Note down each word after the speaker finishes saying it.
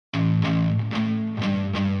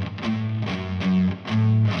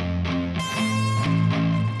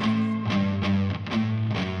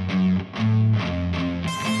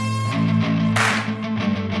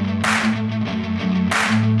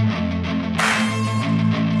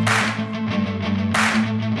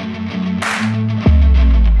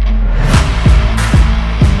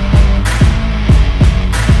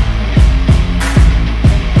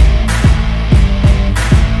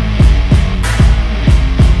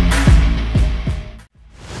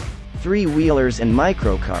Three-wheelers and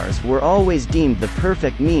microcars were always deemed the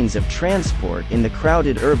perfect means of transport in the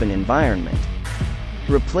crowded urban environment.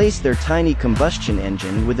 Replace their tiny combustion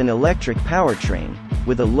engine with an electric powertrain,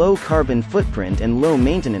 with a low carbon footprint and low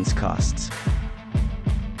maintenance costs.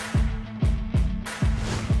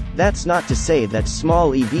 That's not to say that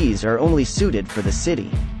small EVs are only suited for the city.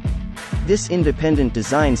 This independent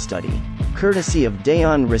design study, courtesy of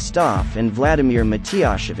Dejan Hristov and Vladimir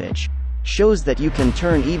Matijasevic, shows that you can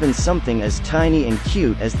turn even something as tiny and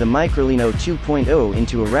cute as the Microlino 2.0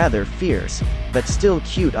 into a rather fierce, but still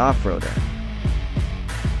cute offroader.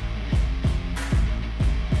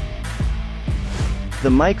 The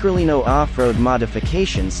Microlino off-road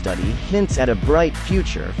modification study hints at a bright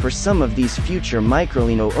future for some of these future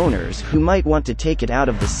Microlino owners who might want to take it out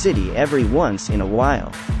of the city every once in a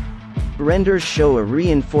while. Renders show a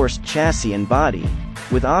reinforced chassis and body,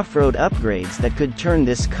 with off-road upgrades that could turn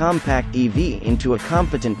this compact EV into a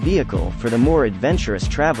competent vehicle for the more adventurous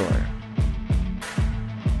traveler.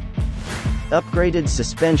 Upgraded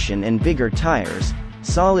suspension and bigger tires,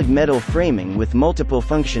 solid metal framing with multiple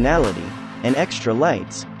functionality, and extra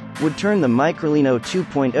lights, would turn the Microlino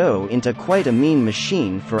 2.0 into quite a mean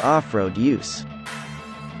machine for off-road use.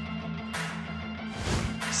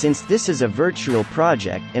 Since this is a virtual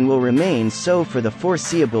project and will remain so for the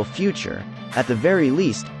foreseeable future, at the very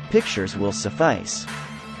least, pictures will suffice.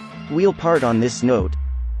 We'll part on this note.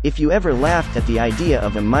 If you ever laughed at the idea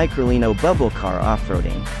of a Microlino bubble car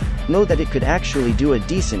off-roading, know that it could actually do a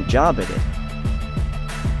decent job at it.